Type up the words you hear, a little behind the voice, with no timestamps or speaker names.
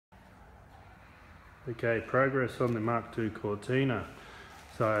Okay, progress on the MK2 Cortina.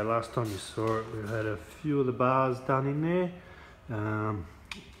 So last time you saw it, we had a few of the bars done in there.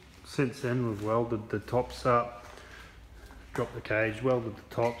 Since then we've welded the tops up, dropped the cage, welded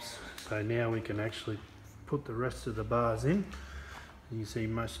the tops, so now we can actually put the rest of the bars in. You can see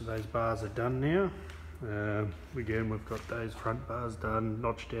most of those bars are done now. Again, we've got those front bars done,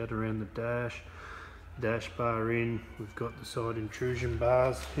 notched out around the dash bar in. We've got the side intrusion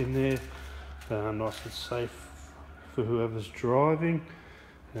bars in there, nice and safe for whoever's driving.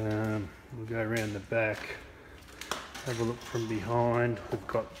 We'll go around the back, have a look from behind. We've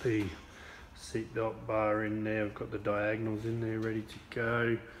got the seatbelt bar in there, we've got the diagonals in there ready to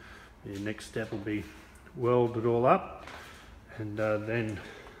go. The next step will be weld it all up, and then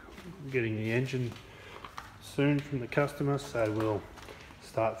getting the engine soon from the customer, so we'll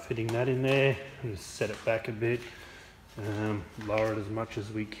start fitting that in there and set it back a bit, lower it as much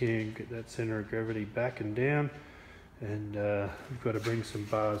as we can, get that center of gravity back and down, and we've got to bring some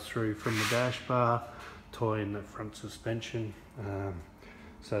bars through from the dash bar, tie in the front suspension,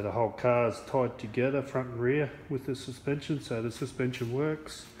 so the whole car is tied together front and rear with the suspension, so the suspension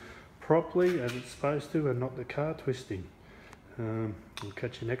works properly as it's supposed to and not the car twisting. We'll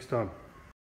catch you next time.